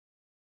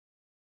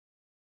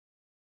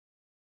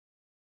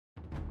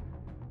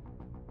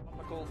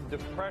tropical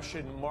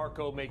depression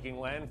Marco making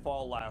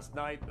landfall last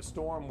night. The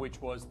storm,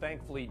 which was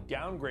thankfully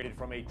downgraded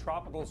from a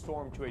tropical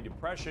storm to a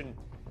depression,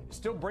 is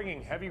still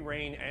bringing heavy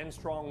rain and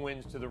strong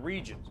winds to the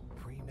regions.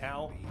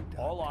 Now,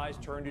 all eyes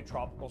turn to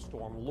Tropical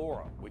Storm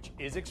Laura, which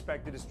is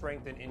expected to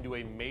strengthen into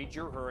a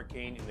major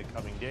hurricane in the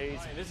coming days.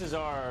 This is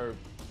our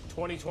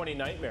 2020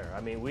 nightmare.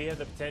 I mean, we have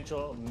the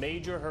potential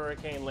major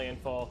hurricane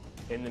landfall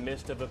in the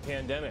midst of a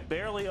pandemic.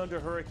 Barely under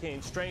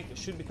hurricane strength. It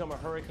should become a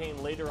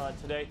hurricane later on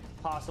today,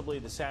 possibly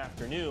this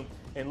afternoon.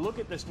 And look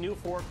at this new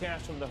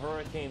forecast from the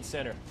Hurricane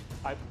Center.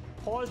 I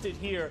paused it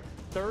here.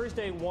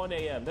 Thursday, 1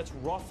 a.m. That's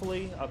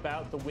roughly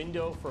about the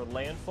window for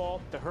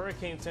landfall. The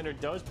Hurricane Center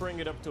does bring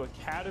it up to a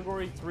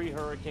Category 3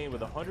 hurricane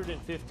with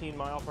 115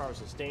 mile-per-hour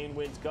sustained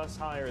winds, gusts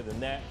higher than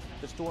that.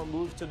 The storm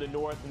moves to the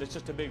north, and it's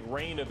just a big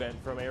rain event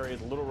from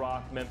areas Little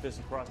Rock, Memphis,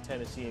 across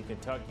Tennessee and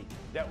Kentucky.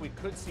 That we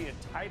could see a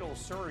tidal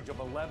surge of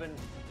 11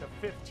 to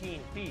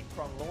 15 feet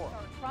from Laura.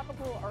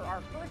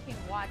 Our hurricane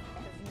watch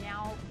has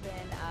now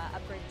been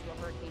upgraded to a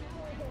hurricane.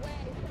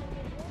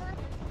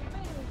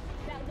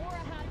 That Laura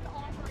has to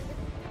offer in this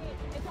state.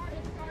 It's already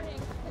starting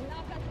to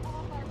knock us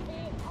off our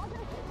feet.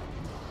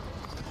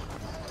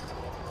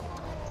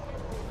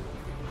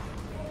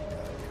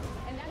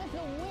 And that is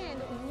the wind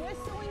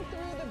whistling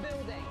through the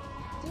building.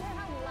 Do you know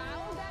how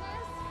loud that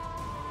is?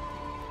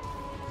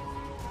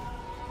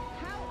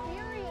 How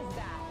eerie is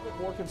that?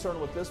 More concerned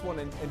with this one,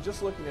 and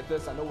just looking at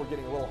this, I know we're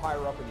getting a little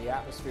higher up in the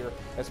atmosphere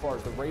as far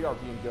as the radar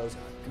beam goes,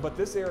 but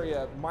this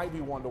area might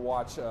be one to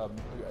watch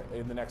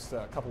in the next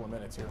couple of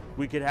minutes here.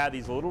 We could have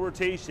these little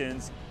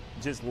rotations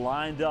just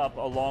lined up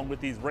along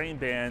with these rain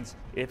bands.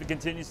 If it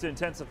continues to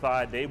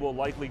intensify, they will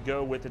likely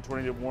go with the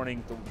tornado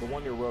warning. The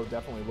one-year road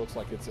definitely looks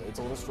like it's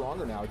a little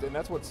stronger now, and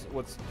that's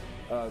what's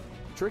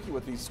tricky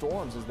with these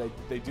storms is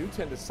they do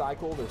tend to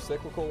cycle. They're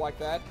cyclical like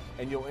that,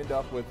 and you'll end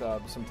up with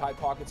some tight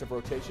pockets of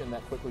rotation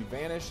that quickly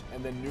vanish,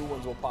 and then new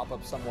ones will pop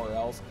up somewhere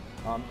else.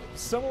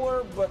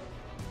 Similar, but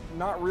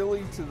not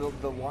really to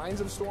the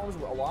lines of storms.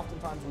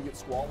 Oftentimes we get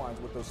squall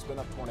lines with those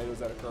spin-up tornadoes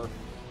that occur.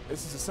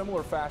 This is a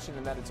similar fashion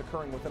in that it's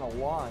occurring within a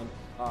line,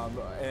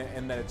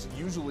 and that it's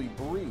usually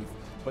brief,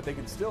 but they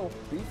can still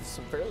be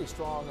some fairly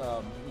strong,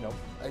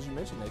 as you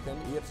mentioned, Nathan,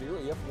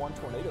 EF0, EF1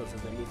 tornadoes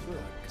as they move through.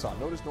 So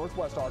notice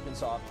northwest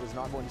Arkansas is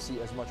not going to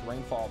see as much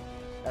rainfall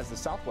as the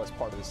southwest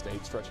part of the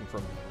state, stretching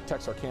from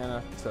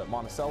Texarkana to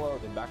Monticello,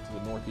 then back to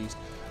the northeast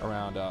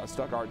around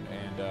Stuttgart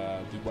and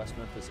the West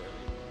Memphis area.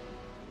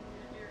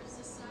 There's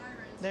a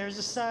siren. There's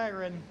a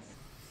siren.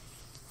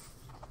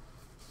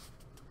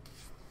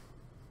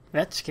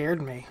 That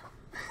scared me.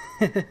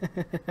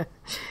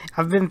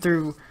 I've been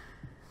through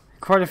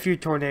quite a few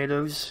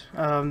tornadoes.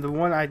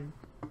 The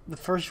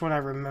first one I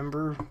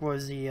remember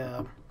was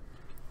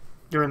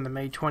during the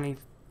May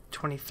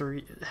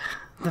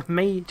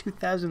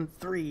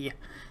 2003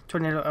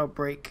 tornado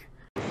outbreak.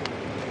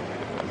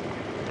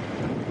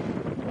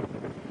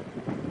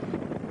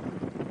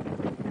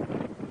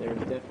 There's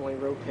definitely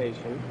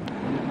rotation.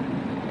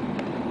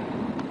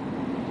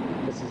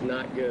 This is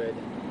not good.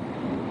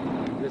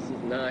 This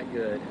is not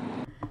good.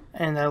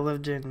 And I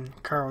lived in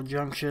Carl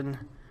Junction.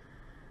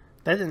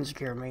 That didn't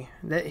scare me.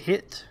 That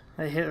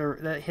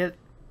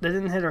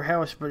didn't hit our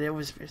house, but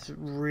it's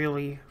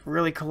really,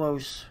 really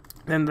close.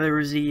 Then there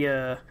was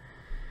the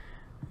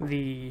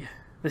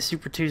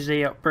Super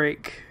Tuesday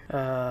outbreak,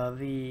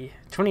 the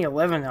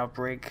 2011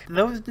 outbreak.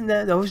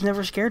 Those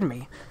never scared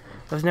me.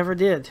 Those never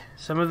did.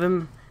 Some of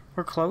them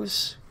were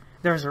close.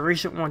 There was a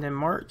recent one in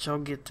March. I'll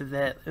get to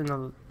that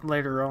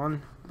later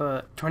on.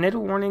 But tornado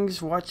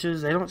warnings,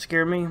 watches, they don't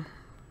scare me.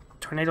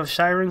 Tornado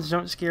sirens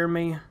don't scare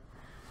me.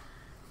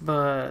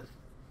 But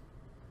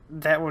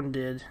that one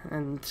did.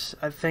 And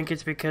I think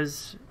it's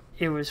because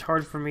it was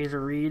hard for me to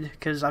read.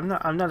 Because I'm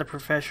not a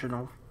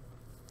professional.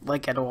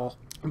 Like, at all.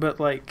 But,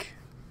 like,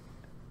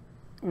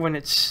 when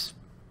it's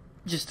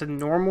just a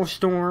normal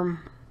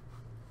storm,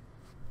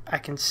 I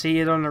can see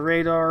it on the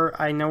radar.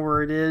 I know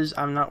where it is.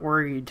 I'm not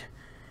worried.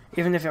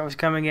 Even if it was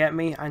coming at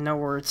me, I know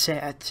where it's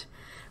at.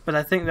 But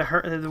I think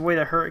the way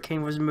the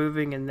hurricane was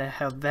moving and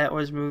how that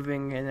was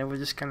moving and it was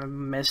just kind of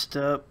messed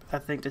up, I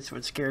think that's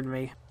what scared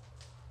me.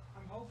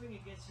 I'm hoping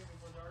it gets here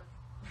before dark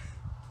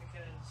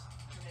because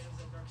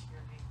tornadoes at dark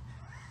scare me.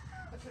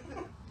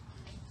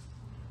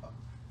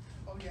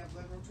 Oh yeah,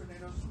 blood road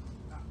tornadoes.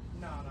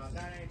 No,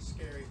 that ain't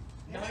scary.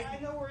 Yeah, I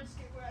know where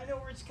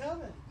it's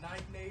coming.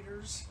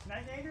 Night-naders.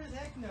 Night-naders?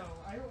 Heck no.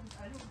 I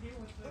don't deal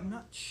with them. I'm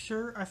not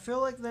sure. I feel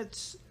like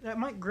that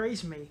might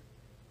graze me.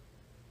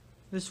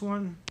 This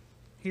one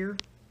here,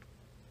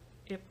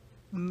 it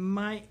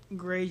might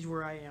graze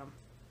where I am.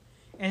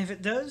 And if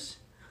it does,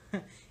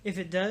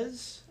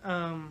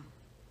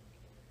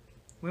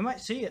 we might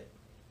see it.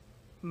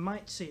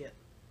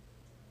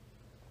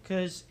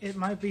 Because it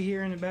might be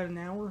here in about an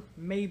hour.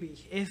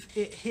 Maybe. If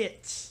it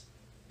hits,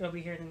 it'll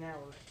be here in an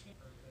hour.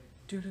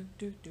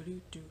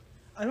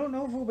 I don't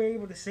know if we'll be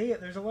able to see it.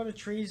 There's a lot of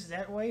trees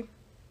that way.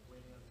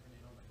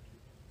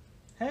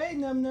 Hey,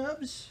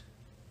 Nubs.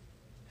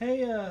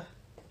 Hey,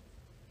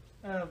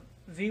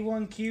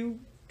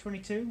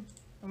 V1Q22.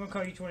 I'm gonna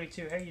call you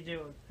 22. How you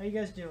doing? How you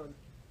guys doing?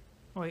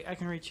 Oh, wait, I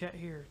can read chat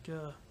here.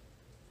 Duh.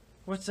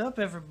 What's up,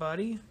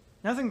 everybody?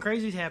 Nothing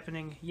crazy's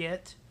happening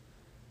yet.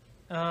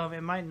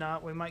 It might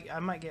not. I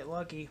might get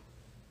lucky,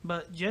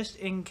 but just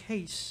in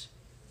case,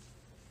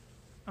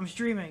 I'm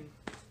streaming.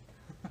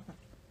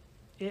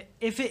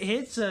 If it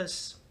hits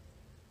us,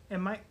 it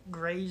might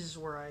graze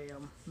where I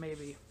am.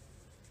 Maybe.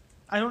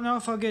 I don't know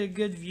if I'll get a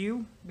good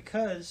view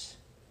because,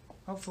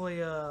 hopefully,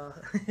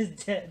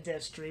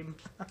 death stream.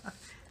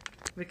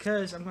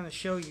 Because I'm gonna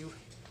show you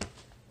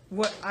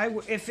what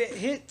if it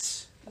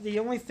hits. The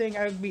only thing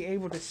I would be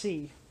able to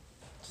see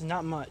is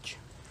not much.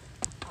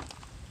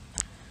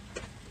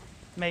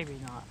 Maybe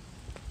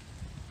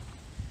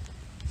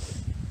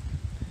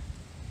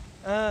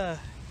not.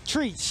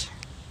 Trees.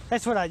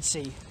 That's what I'd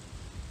see.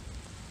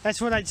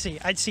 That's what I'd see.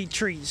 I'd see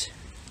trees.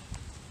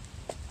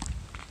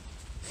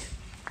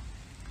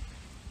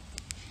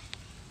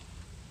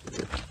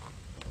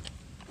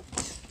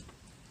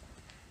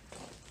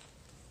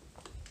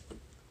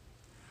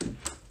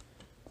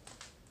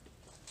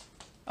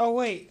 Oh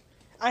wait,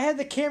 I had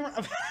the camera.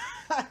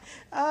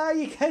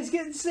 You guys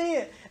couldn't see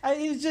it.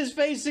 He was just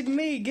facing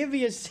me. Give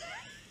me a.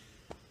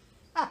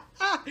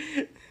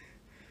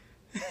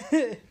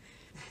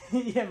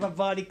 Yeah, my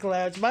body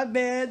clouds. My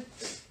bad.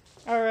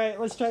 All right,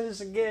 let's try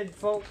this again,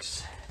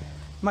 folks.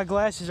 My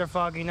glasses are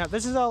fogging up.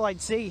 This is all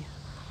I'd see.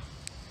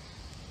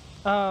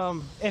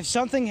 If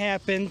something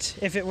happened,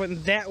 if it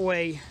went that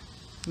way,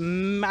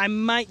 I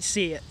might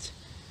see it,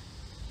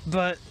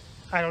 but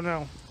I don't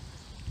know.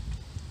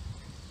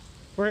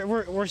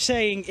 We're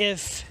saying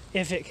if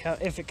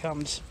it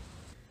comes.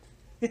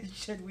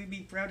 Should we be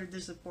proud or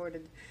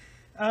disappointed?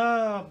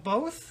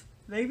 Both,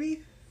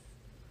 maybe.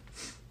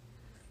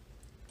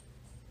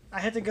 I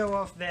had to go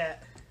off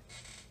that,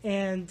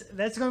 and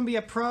that's going to be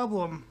a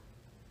problem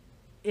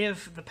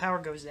if the power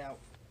goes out.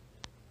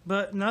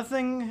 But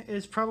nothing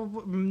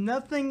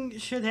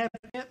should happen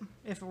yet.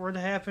 If it were to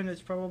happen,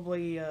 it's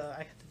probably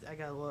I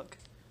gotta look.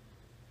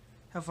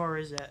 How far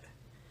is that?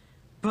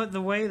 But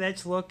the way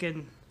that's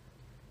looking,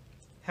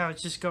 how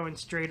it's just going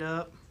straight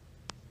up.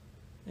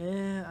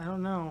 Yeah, I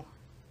don't know.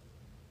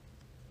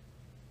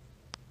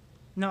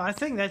 No, I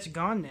think that's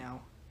gone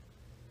now.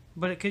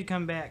 But it could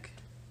come back.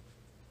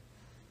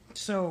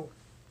 So,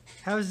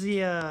 how's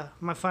the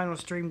my final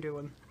stream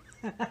doing?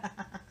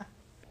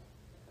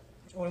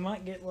 We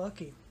might get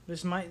lucky.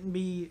 This might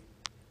be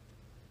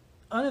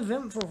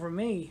uneventful for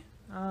me.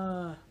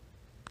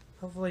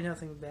 Hopefully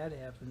nothing bad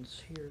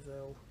happens here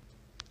though.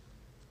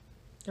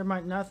 There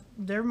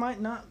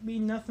might not be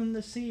nothing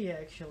to see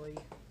actually.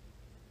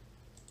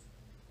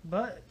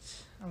 But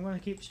I'm gonna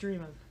keep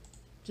streaming.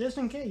 Just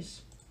in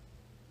case.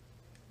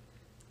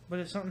 But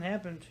if something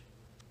happened,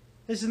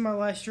 this is my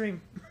last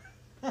stream.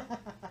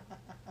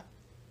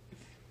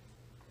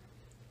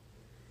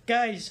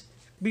 Guys,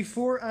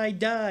 before I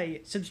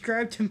die,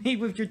 subscribe to me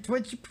with your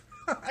Twitch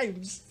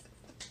Primes.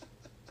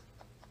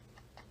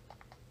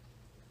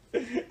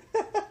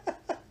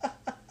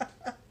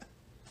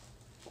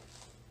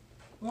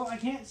 Well, I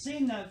can't see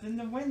nothing.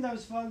 The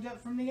window's fogged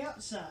up from the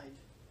outside.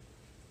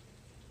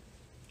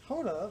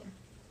 Hold up.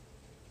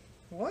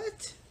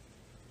 What?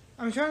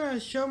 I'm trying to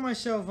show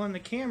myself on the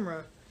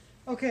camera.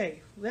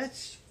 Okay,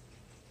 that's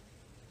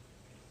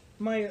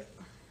my...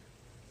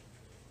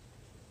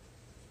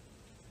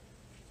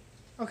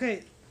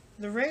 Okay,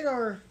 the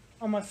radar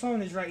on my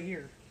phone is right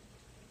here.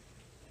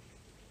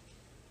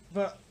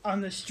 But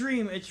on the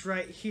stream, it's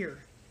right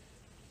here.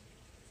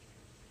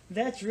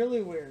 That's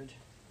really weird.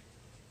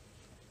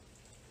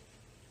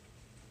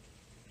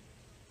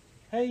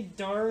 Hey,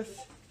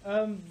 Darth.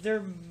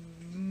 There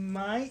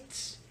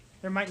might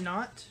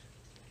not.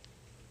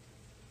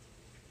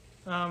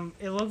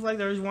 It looked like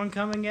there was one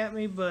coming at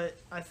me, but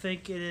I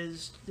think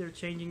they're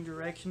changing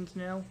directions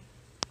now.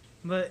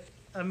 But,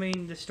 I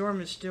mean, the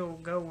storm is still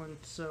going,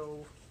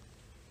 so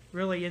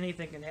really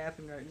anything can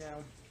happen right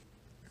now.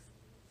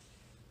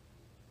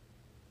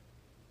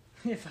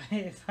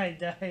 If I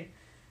die,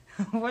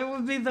 what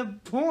would be the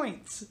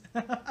point?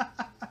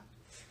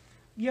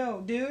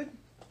 Yo, dude,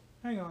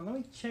 hang on, let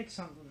me check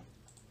something.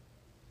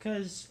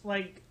 Cause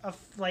like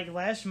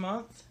last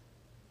month,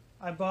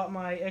 I bought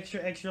my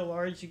extra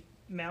large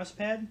mouse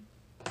pad.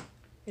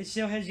 It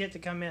still has yet to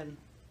come in.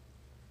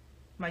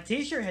 My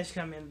T-shirt has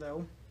come in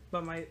though,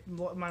 but my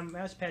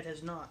mouse pad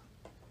has not.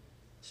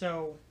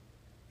 So,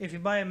 if you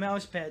buy a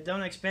mouse pad,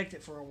 don't expect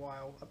it for a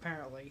while.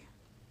 Apparently.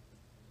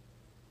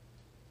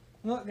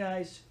 Look,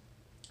 guys,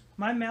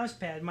 my mouse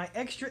pad, my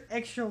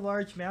extra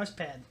large mouse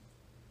pad,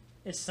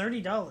 is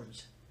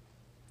 $30.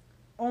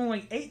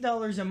 Only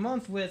 $8 a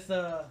month with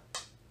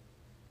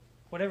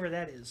whatever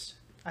that is.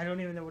 I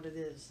don't even know what it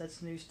is.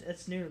 That's new.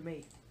 That's new to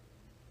me.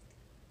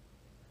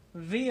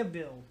 Via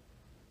bill.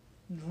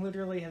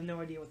 Literally have no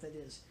idea what that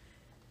is.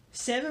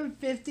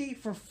 $7.50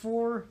 for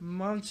 4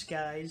 months,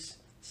 guys.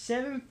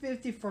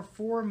 $7.50 for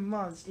 4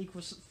 months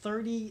equals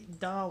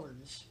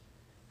 $30.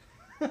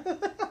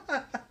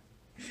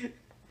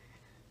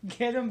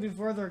 Get them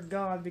before they're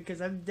gone, because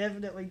I'm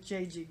definitely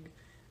changing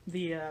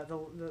the how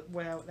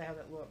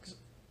that looks.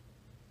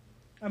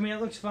 I mean,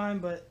 it looks fine,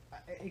 but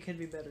it could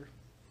be better.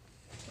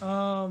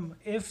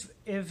 If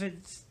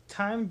it's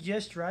timed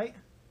just right.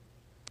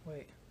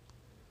 Wait.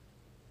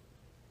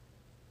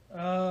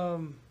 I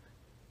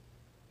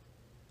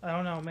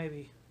don't know,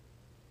 maybe.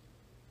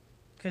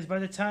 Because by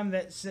the time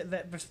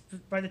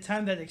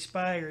that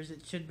expires,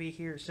 it should be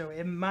here. So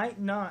it might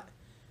not,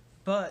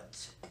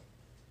 but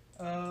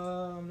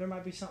there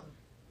might be something.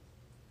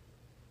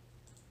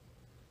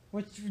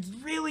 Which is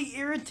really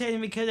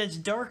irritating because it's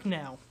dark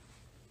now.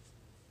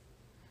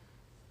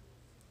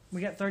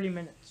 We got 30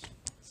 minutes.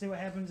 See what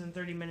happens in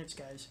 30 minutes,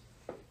 guys.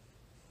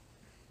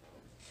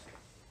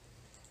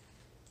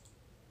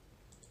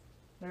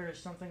 There is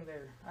something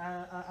there.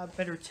 I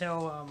better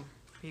tell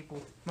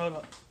people. Hold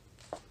up.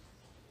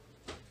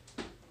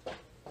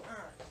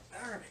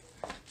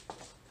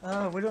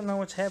 Alright. We don't know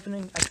what's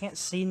happening. I can't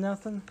see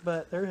nothing,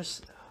 but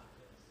there's...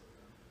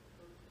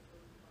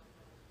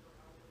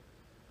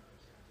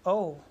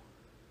 Oh.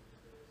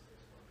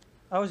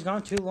 I was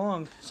gone too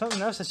long.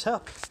 Something else is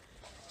up.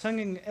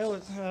 Something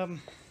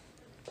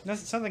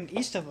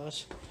east of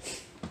us.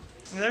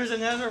 There's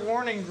another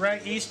warning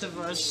right east of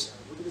us.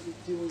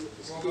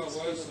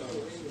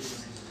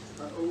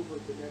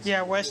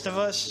 Yeah, west of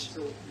us.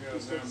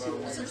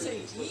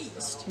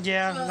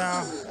 Yeah,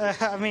 no.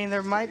 I mean,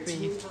 there might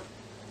be.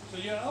 So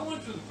yeah, I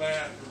went to the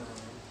bathroom.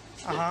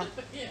 Uh-huh.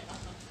 Yeah.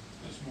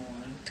 This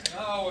morning.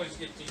 I always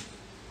get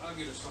I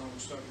get a song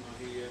stuck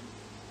in my head.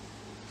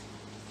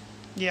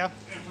 Yeah.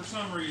 And for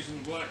some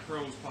reason, Black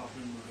Crows pop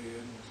in my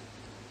head.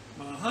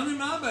 My honey,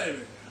 my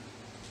baby.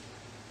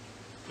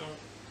 Don't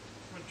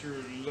put your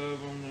love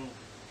on the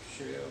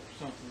shelf,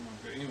 something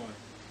like that. Anyway,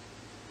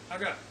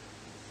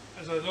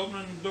 as I was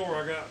opening the door,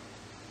 I got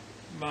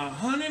my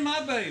honey,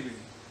 my baby.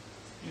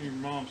 And your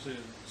mom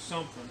said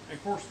something. And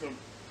of course,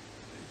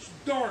 it's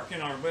dark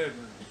in our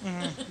bedroom.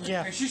 Mm-hmm.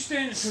 Yeah. And she's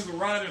standing to the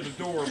right of the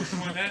door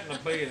between that and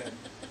the bed.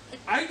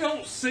 I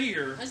don't see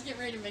her. I was getting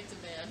ready to make the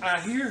bed. I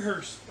hear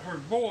her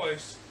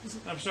voice.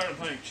 I'm starting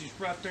to think she's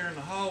right there in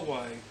the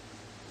hallway.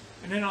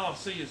 And then all I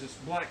see is this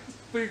black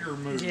figure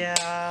move.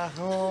 Yeah.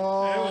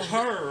 Oh. And it was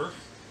her.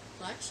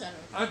 Black shadow.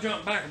 I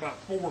jumped back about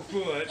 4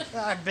 foot.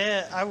 I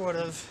bet I would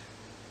have.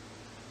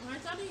 Well, I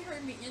thought he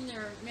heard me in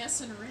there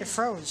messing around. It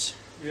froze.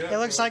 Yeah, it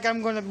looks like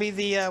I'm going to be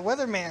the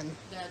weatherman.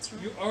 That's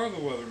right. You are the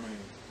weatherman.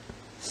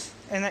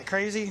 Isn't that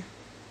crazy?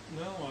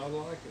 No, I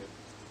like it.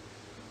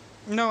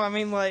 No, I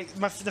mean, like,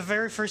 the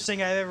very first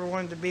thing I ever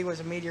wanted to be was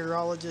a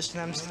meteorologist,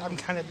 and I'm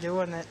kind of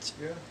doing it.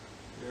 Yeah.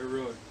 Yeah,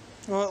 really.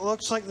 Well, it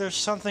looks like there's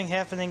something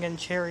happening in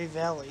Cherry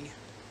Valley.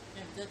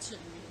 Yeah, that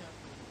shouldn't be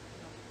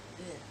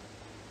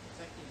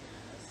affecting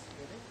us,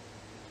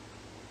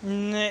 would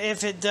it?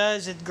 If it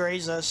does, it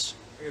grazes us.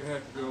 It'd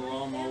have to go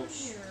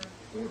almost.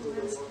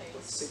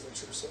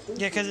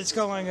 Yeah, because it's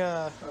going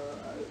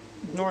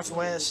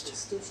northwest.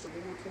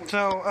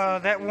 So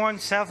that one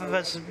south of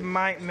us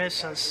might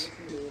miss us.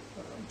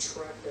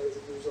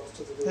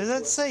 Does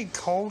that say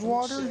cold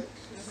water?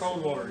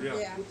 Cold water,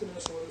 yeah.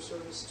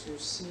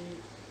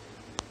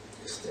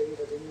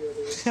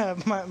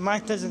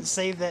 Mine doesn't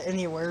save that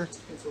anywhere.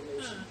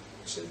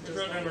 It's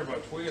right down there by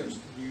Twist.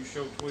 Do you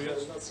show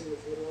Twist?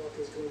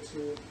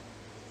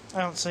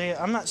 I don't see it.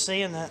 I'm not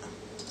seeing that.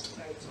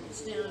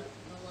 It's down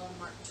below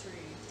Mark Tree.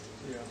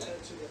 Yeah.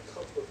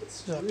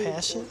 Did I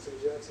pass it?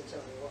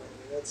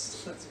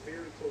 That's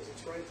very close.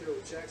 It's right there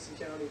with Jackson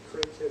County,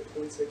 Craighead,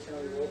 Poinsett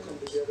County all come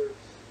together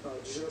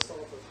just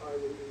off of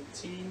Highway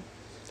 18.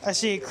 I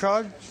see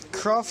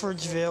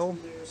Crawfordsville.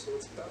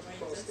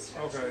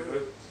 Okay,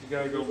 you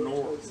gotta go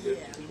north. Yeah.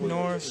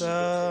 North,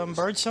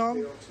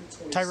 Birdsong?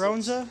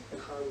 Tyronza?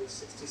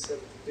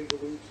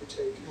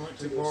 Not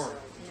too far.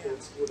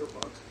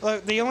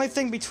 Look, the only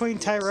thing between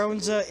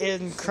Tyronza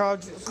and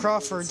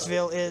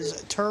Crawfordsville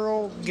is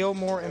Turrell,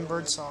 Gilmore, and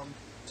Birdsong.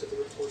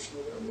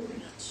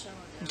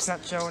 It's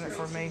not showing it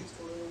for me.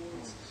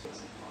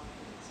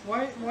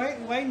 Why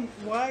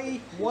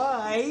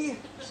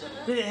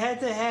did it have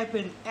to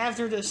happen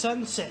after the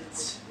sun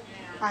sets?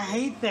 I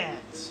hate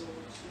that.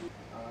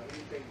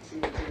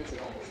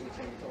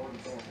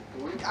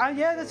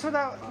 Yeah, that's what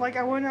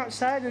I went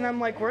outside and I'm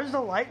like, where's the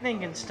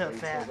lightning and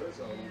stuff at?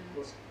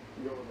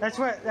 That's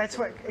what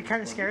it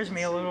kind of scares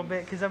me a little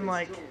bit because I'm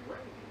like,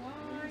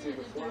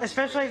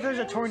 especially if there's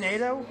a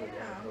tornado,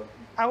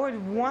 I would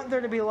want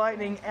there to be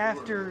lightning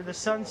after the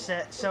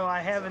sunset so I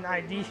have an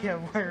idea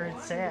of where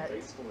it's at.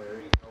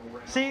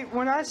 See,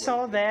 when I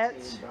saw that,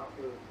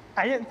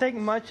 I didn't think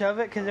much of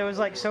it because it was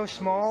like so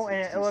small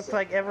and it looked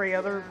like every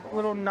other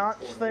little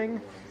notch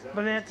thing.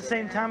 But then at the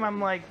same time, I'm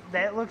like,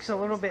 that looks a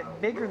little bit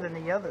bigger than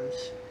the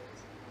others.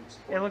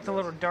 It looked a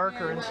little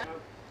darker. And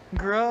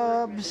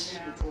Grubs,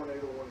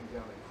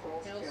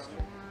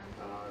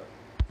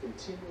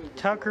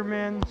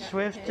 Tuckerman,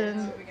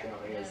 Swifton.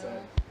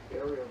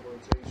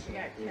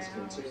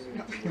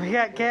 We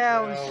got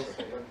cows.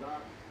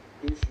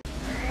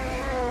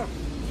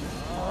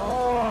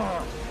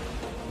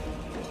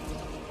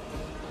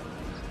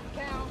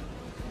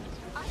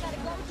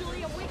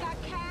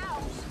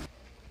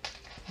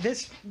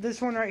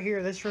 This one right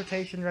here, this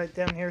rotation right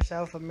down here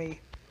south of me,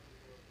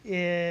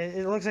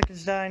 It looks like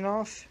it's dying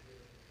off.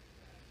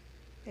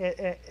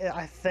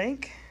 I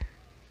think.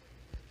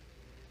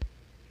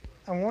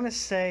 I want to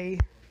say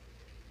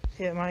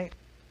it might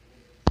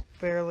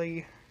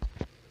barely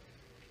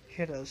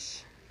hit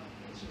us.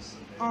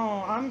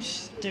 Oh, I'm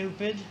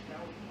stupid.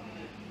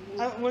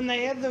 When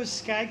they have those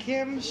sky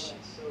cams,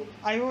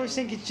 I always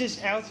think it's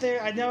just out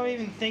there. I don't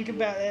even think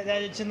about it,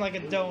 that it's in like a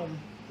dome.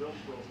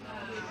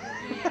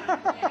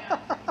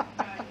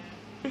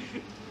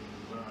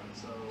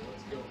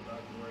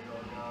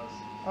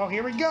 Oh,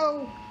 here we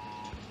go.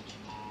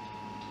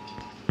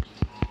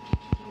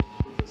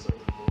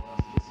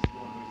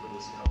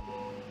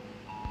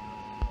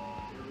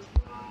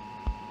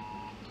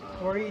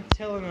 What are you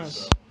telling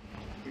us?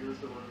 Here's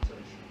the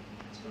rotation.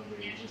 It's going to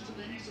be just an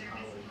east of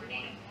Highway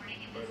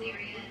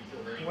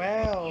 1.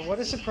 Wow, what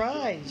a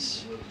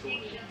surprise.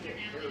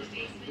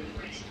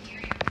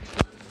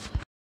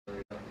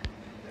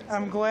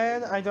 I'm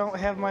glad I don't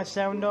have my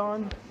sound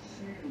on.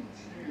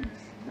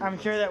 I'm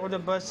sure that would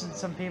have busted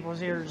some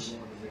people's ears.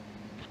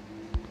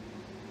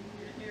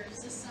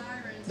 There's the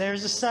siren.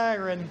 There's a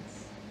siren.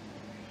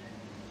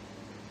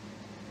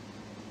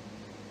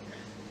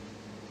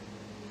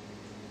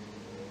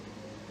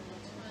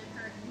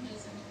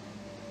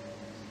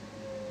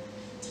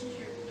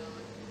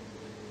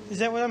 Is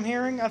that what I'm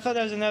hearing? I thought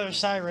that was another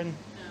siren.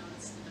 No,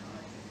 it's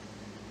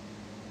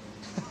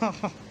the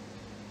dog.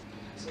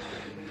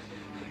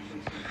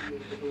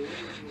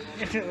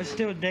 If it was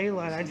still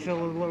daylight, I'd feel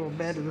a little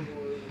better.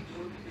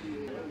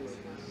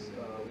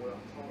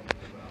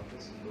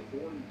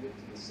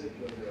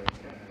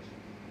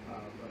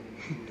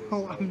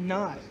 Oh, I'm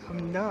not.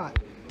 I'm not.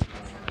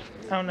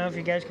 I don't know if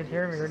you guys can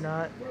hear me or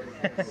not.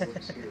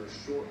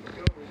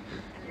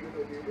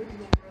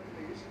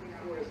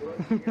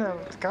 No,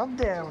 calm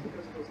down.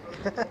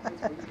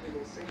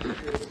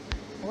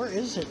 Where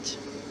is it?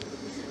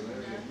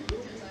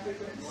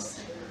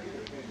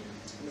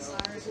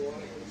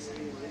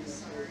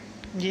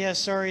 Yeah,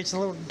 sorry, it's a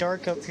little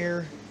dark up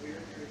here.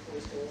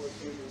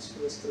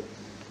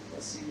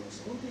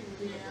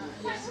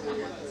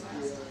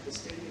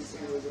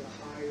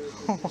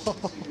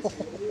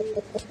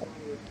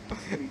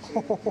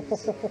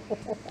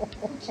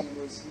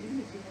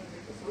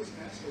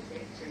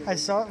 I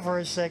saw it for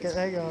a second.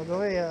 Hang on,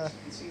 let me,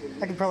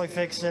 I can probably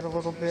fix it a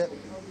little bit.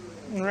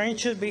 Rain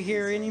should be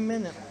here any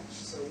minute.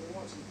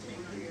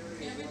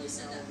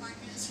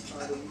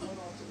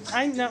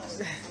 I know.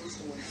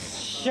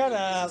 Shut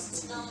up.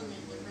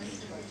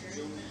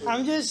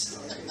 I'm just.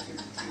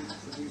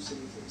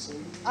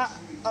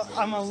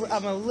 I'm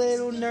a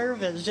little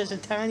nervous, just a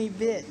tiny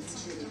bit.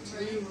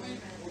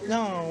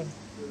 No.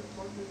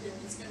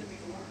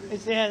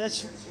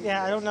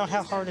 Yeah, I don't know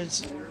how hard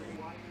it's.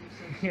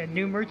 Yeah,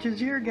 new merch is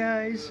here,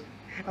 guys.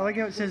 I like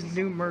how it says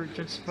new merch.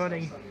 It's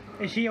funny.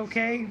 Is she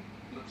okay?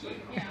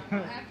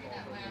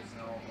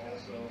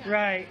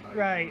 Right.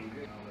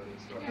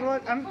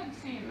 Look,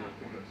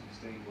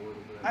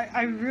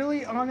 I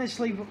really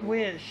honestly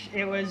wish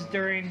it was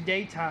during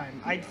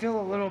daytime. I'd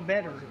feel a little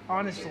better,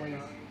 honestly.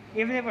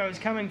 Even if it was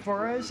coming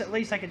for us, at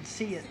least I could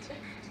see it.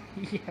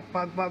 Yeah,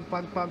 bug.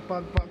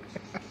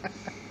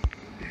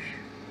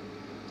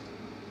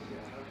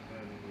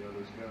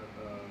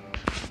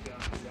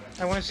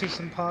 I want to see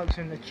some pogs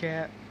in the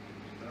chat.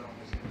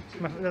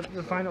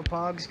 The final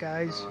pogs,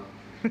 guys.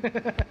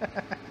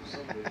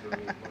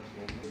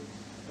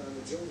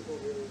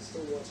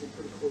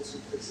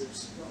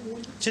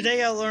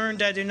 Today I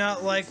learned I do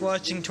not like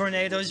watching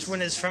tornadoes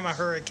when it's from a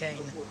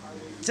hurricane.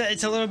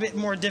 It's a little bit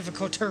more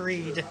difficult to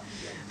read.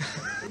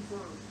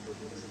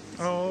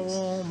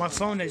 Oh, my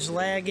phone is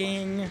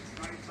lagging.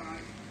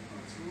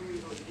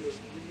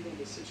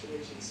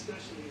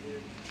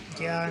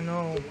 Yeah, I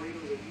know.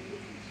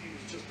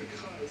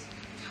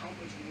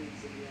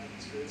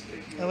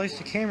 At least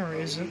the camera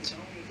isn't.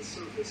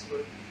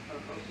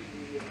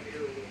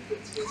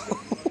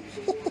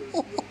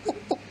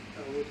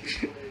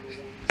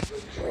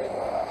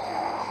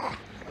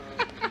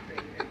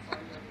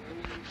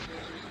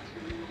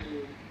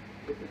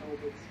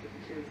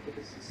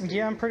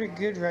 Yeah, I'm pretty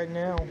good right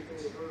now.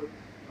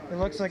 It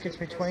looks like it's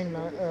between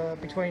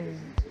between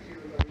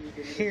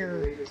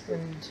here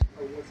and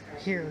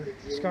here.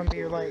 It's gonna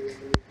be like.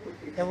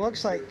 It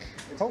looks like.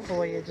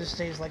 Hopefully, it just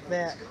stays like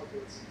that.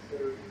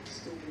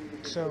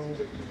 So,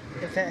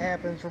 if that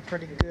happens, we're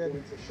pretty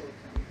good.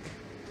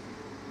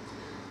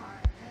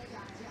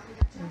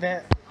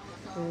 That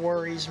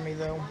worries me,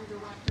 though.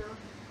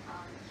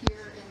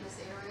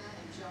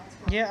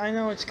 Yeah, I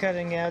know it's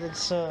cutting out.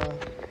 It's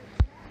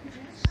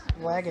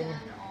lagging.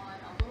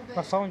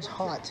 My phone's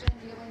hot.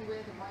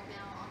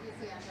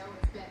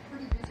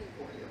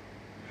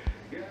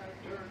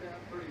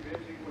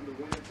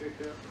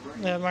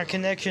 My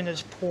connection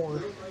is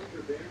poor.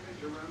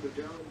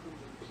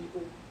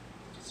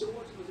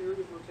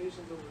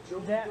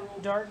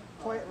 That dark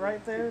point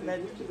right there,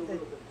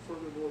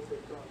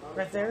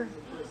 right there,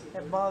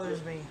 that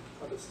bothers me.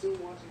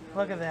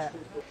 Look at that.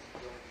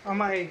 On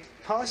my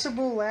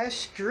possible last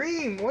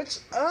stream,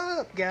 what's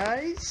up,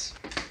 guys?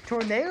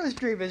 Tornado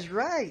stream is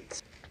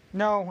right.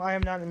 No, I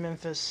am not in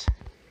Memphis.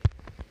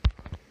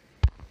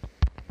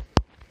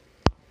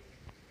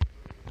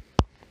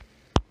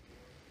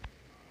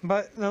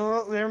 But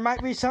there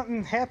might be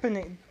something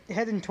happening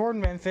heading toward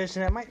Memphis,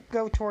 and it might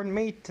go toward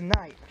me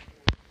tonight.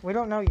 We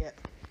don't know yet.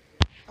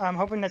 I'm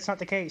hoping that's not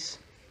the case.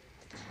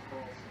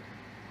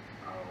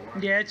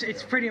 Yeah,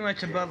 it's pretty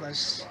much above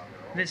us.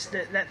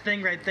 That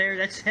thing right there,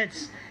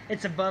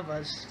 it's above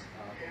us.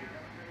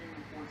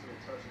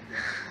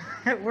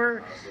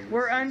 we're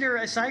under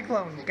a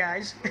cyclone,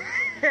 guys.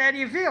 How do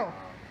you feel?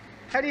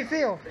 How do you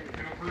feel?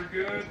 Pretty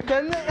good.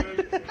 Doesn't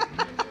it?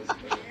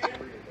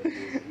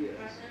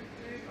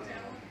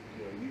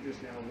 You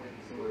just now went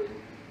through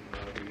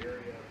the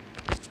area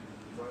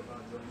right by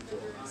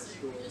Greenville High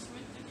School.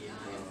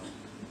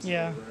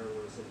 Yeah.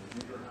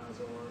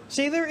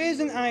 See, there is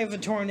an eye of a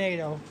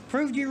tornado.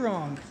 Proved you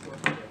wrong.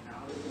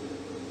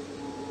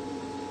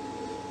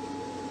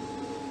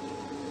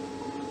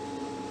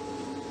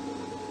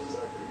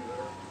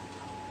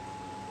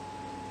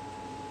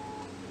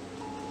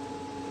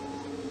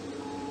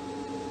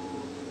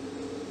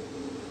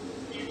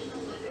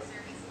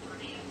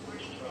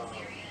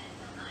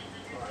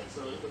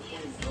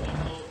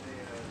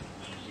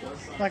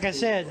 Like I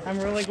said, I'm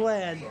really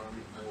glad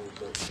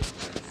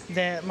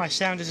that my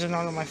sound isn't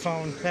on my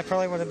phone. That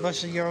probably would have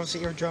busted y'all's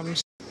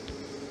eardrums.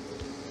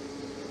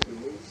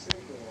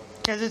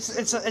 Because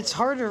it's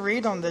hard to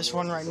read on this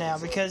one right now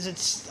because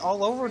it's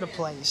all over the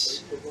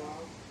place.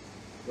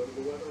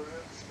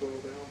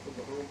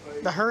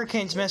 The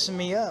hurricane's messing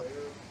me up.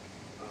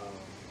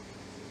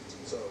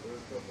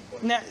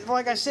 Now,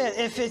 like I said,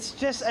 if it's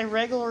just a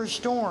regular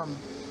storm,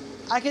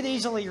 I could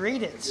easily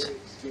read it.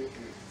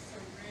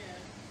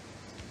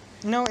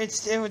 No,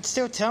 it would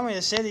still tell me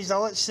the cities.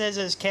 All it says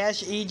is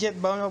Cache,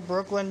 Egypt, Bono,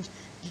 Brooklyn,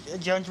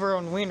 Jonesboro,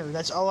 and Wiener.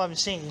 That's all I'm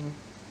seeing.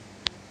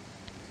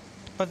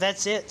 But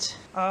that's it.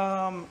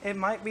 It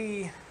might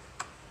be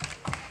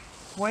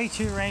way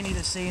too rainy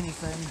to see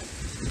anything.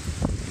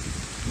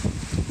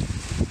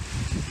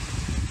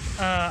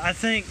 I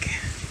think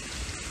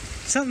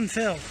something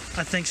fell.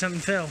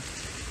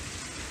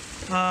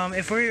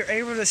 If we were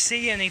able to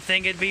see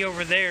anything, it'd be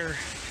over there.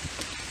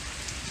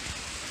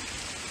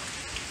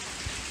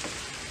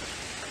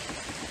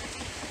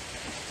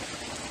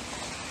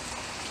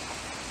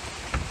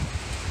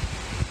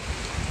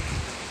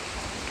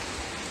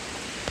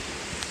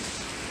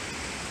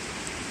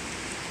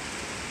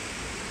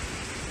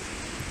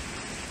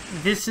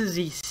 This is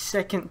the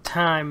second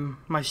time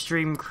my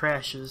stream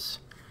crashes,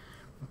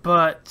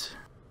 but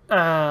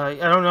I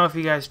don't know if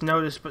you guys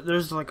noticed, but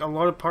there's like a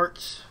lot of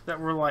parts that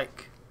were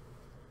like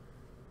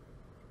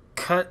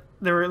cut.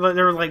 They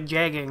were like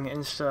jagging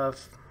and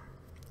stuff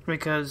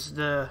because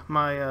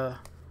my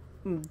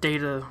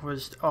data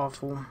was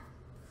awful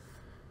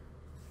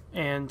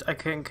and I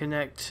couldn't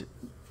connect.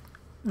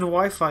 The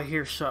Wi-Fi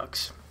here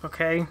sucks.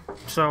 Okay,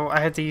 so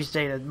I had to use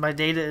data. My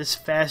data is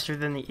faster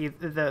than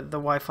the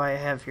Wi-Fi I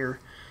have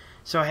here.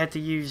 So I had to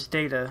use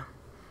data.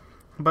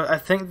 But I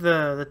think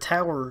the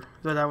tower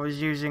that I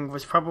was using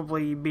was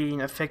probably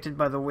being affected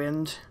by the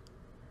wind.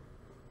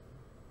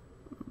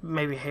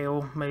 Maybe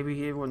hail,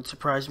 maybe, it wouldn't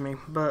surprise me.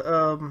 But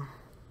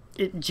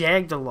it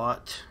jagged a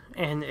lot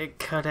and it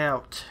cut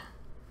out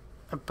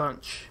a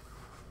bunch.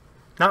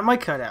 Not my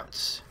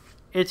cutouts,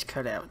 its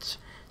cutouts.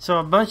 So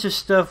a bunch of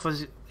stuff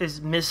is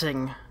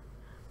missing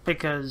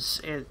because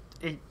it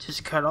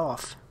just cut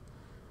off.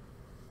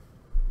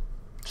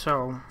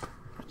 So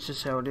that's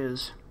just how it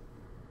is.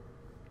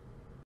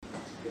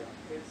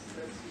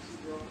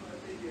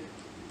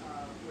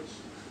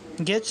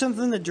 Get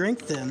something to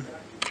drink then.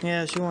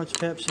 Yeah, she wants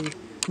Pepsi.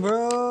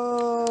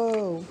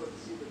 Bro!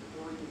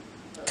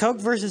 Coke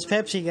versus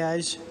Pepsi,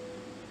 guys.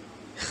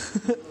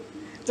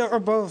 Or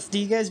both. Do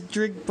you guys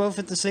drink both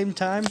at the same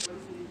time?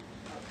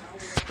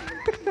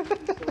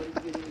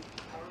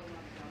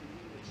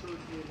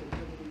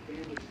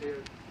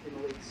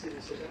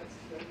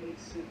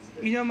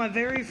 You know, my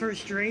very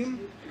first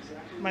stream,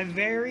 I'm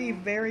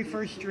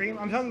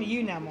talking to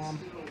you now, Mom.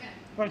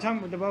 Well, I'm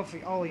talking to both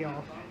of all of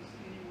y'all.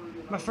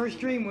 My first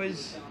stream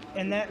was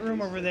in that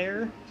room over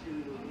there,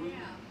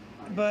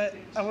 but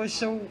I was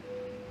so,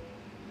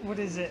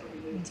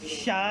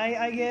 shy,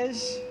 I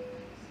guess.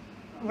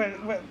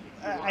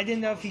 I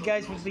didn't know if you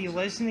guys would be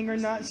listening or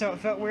not, so it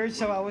felt weird,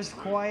 so I was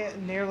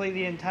quiet nearly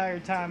the entire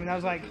time, and I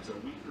was like,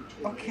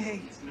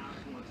 okay,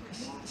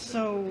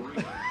 so,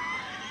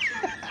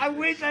 I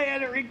wish I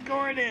had it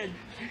recorded.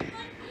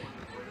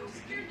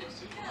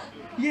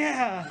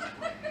 Yeah.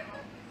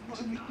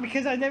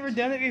 Because I'd never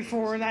done it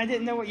before, and I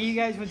didn't know what you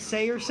guys would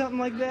say or something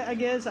like that, I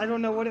guess. I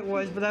don't know what it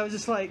was, but I was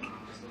just like,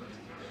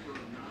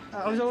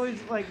 I was always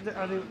like,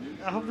 I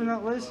hope they're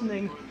not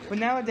listening. But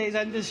nowadays,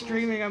 I'm just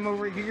streaming, I'm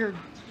over here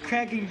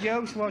cracking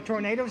jokes while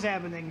tornadoes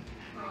happening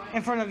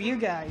in front of you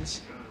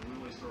guys.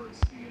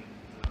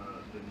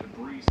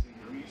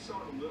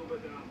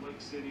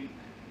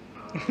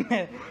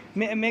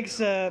 Mix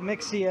the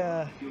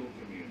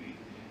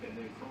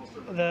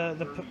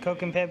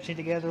Coke and Pepsi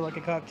together like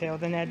a cocktail,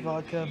 then add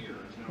vodka.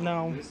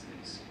 No.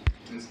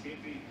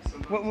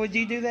 What would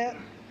you do that?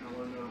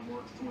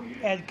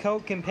 Add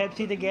Coke and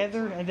Pepsi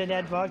together and then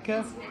add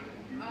vodka?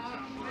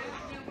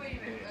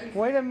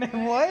 Wait a minute,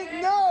 what?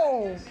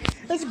 No!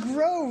 That's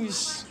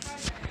gross!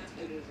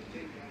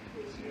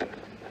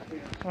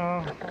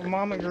 Oh,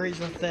 Mom agrees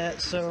with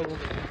that, so...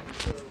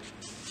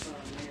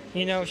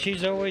 You know,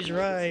 she's always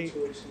right.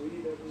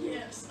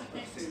 Yes,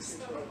 she's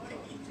so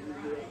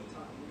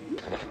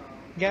right.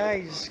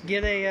 Guys,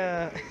 get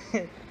a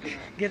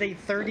get a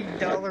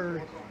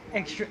 $30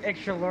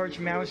 extra large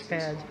mouse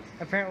pad.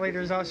 Apparently,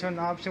 there's also an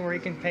option where you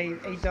can pay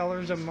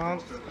 $8 a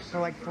month for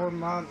like 4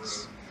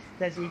 months.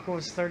 That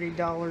equals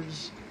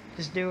 $30.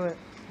 Just do it.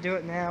 Do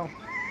it now.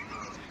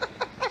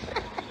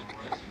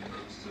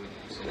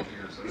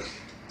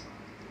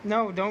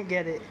 No, don't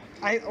get it.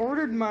 I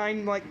ordered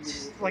mine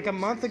like a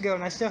month ago,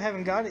 and I still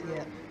haven't got it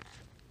yet.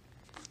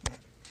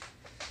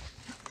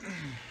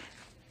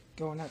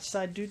 Going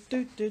outside, do.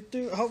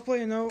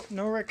 Hopefully, no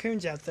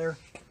raccoons out there.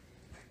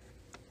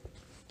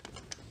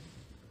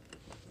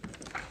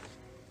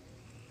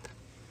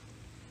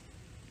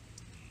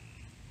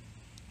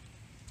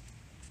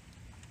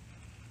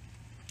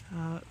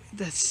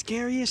 The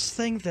scariest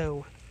thing,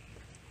 though,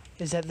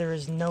 is that there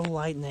is no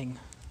lightning.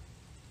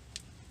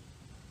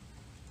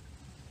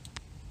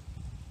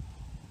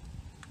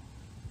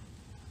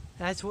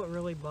 That's what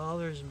really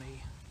bothers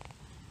me.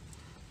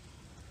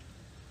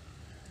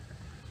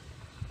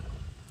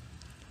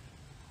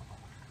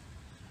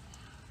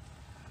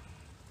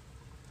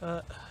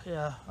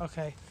 Yeah,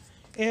 okay.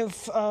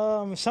 If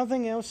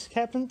something else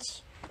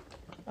happens,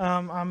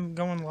 I'm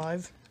going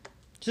live,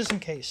 just in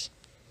case.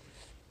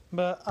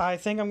 But I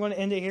think I'm going to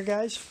end it here,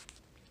 guys.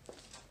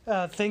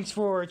 Thanks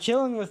for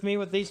chilling with me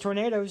with these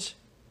tornadoes.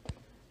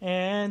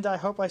 And I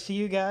hope I see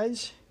you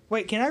guys.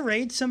 Wait, can I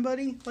raid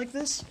somebody like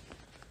this?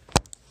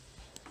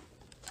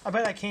 I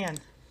bet I can.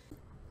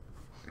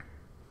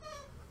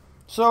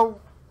 So,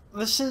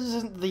 this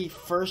isn't the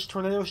first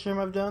tornado stream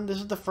I've done. This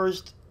is the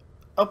first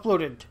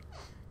uploaded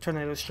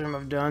tornado stream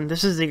I've done.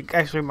 This is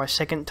actually my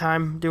second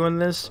time doing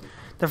this.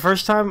 The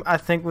first time, I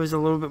think, was a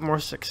little bit more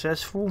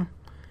successful.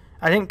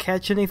 I didn't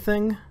catch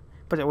anything,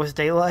 but it was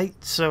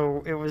daylight,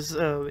 so it was,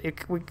 we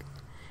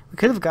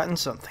could have gotten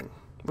something.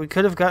 We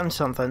could have gotten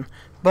something,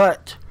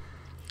 but,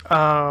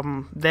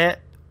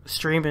 that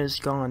stream is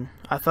gone.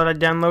 I thought I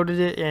downloaded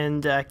it,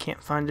 and I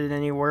can't find it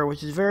anywhere,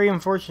 which is very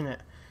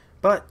unfortunate.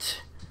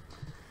 But,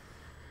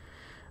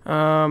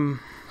 yeah.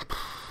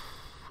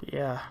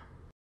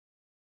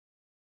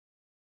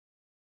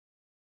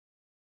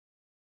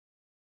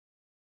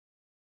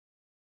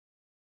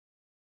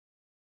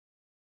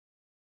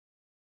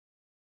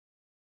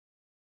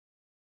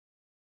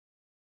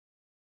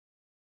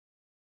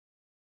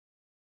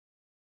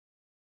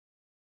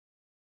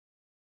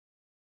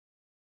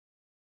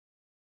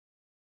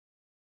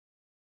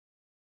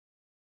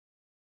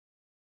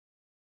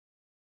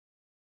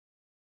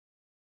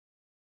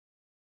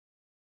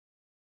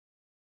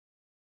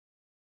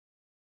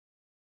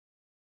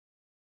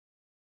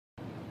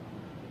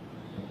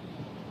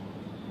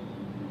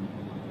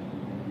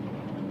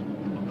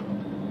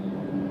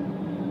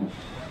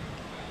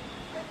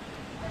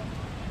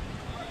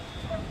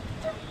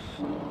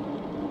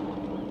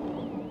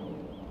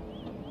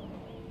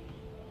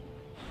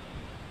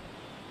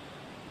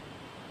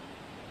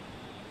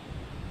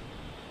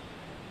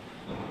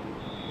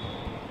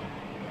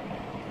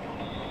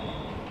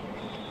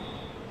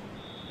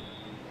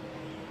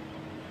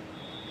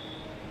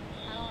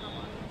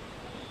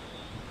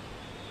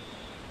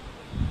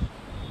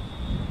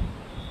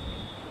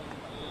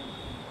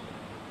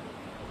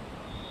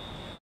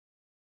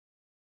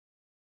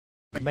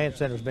 Command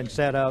center's been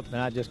set up, and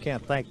I just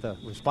can't thank the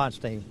response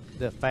team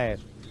this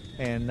fast.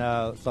 And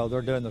so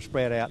they're doing the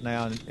spread out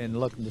now and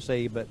looking to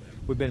see. But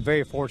we've been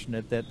very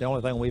fortunate that the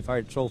only thing we've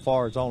heard so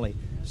far is only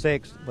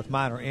 6 with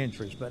minor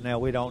injuries. But now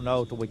we don't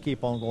know till we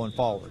keep on going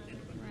forward.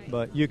 Right.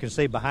 But you can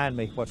see behind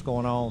me what's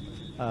going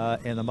on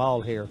in the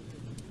mall here.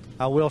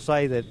 I will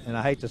say that, and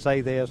I hate to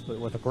say this, but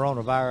with the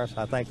coronavirus,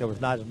 I think there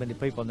was not as many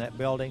people in that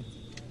building,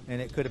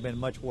 and it could have been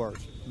much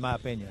worse, in my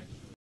opinion.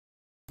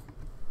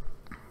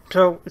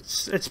 So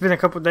it's been a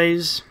couple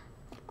days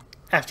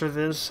after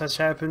this has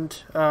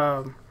happened.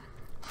 A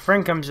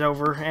friend comes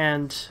over,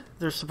 and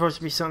there's supposed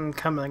to be something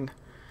coming,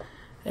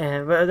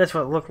 and that's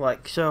what it looked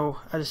like. So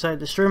I decided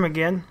to stream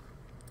again,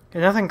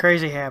 and nothing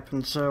crazy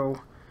happened.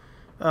 So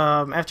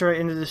after I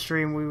ended the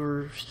stream, we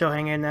were still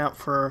hanging out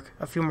for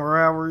a few more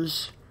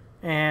hours,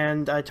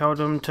 and I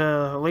told him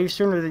to leave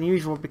sooner than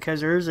usual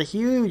because there is a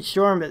huge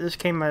storm that just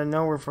came out of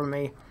nowhere for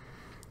me.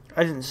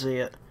 I didn't see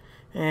it.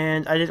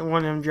 And I didn't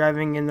want him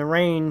driving in the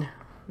rain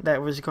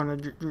that was going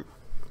to...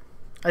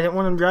 I didn't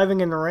want him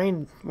driving in the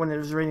rain when it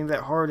was raining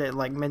that hard at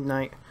like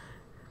midnight.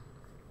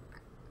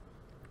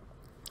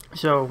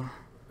 So,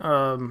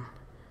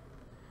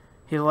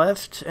 he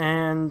left,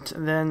 and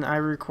then I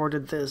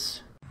recorded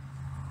this.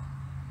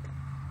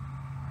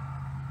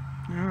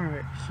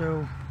 Alright,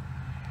 so...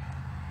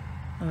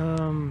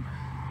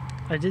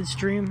 I did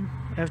stream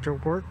after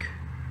work.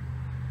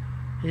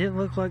 It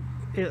looked like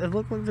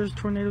there's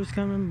tornadoes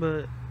coming,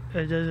 but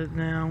it doesn't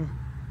now.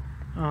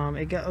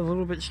 It got a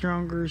little bit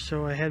stronger,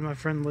 so I had my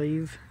friend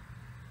leave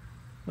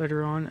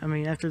later on. I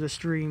mean, after the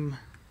stream,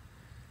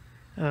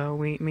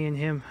 me and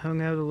him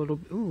hung out a little.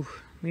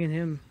 Me and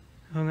him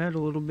hung out a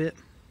little bit,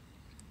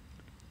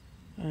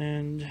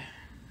 and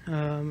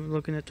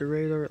looking at the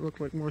radar, it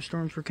looked like more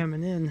storms were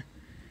coming in.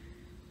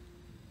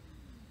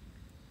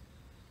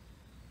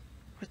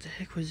 What the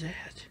heck was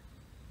that?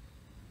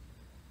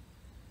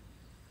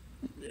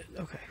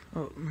 Okay.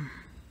 Oh,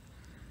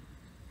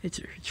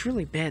 it's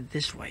really bad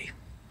this way,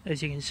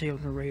 as you can see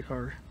on the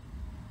radar.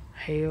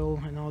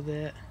 Hail and all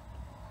that.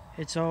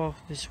 It's all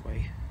this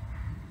way.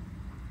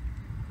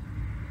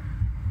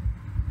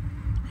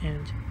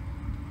 And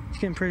it's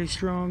getting pretty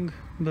strong,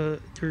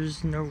 but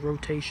there's no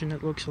rotation,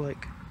 it looks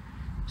like.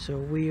 So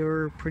we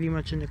are pretty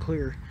much in the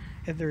clear.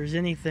 If there's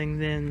anything,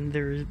 then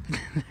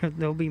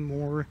there'll be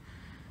more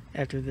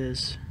after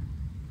this.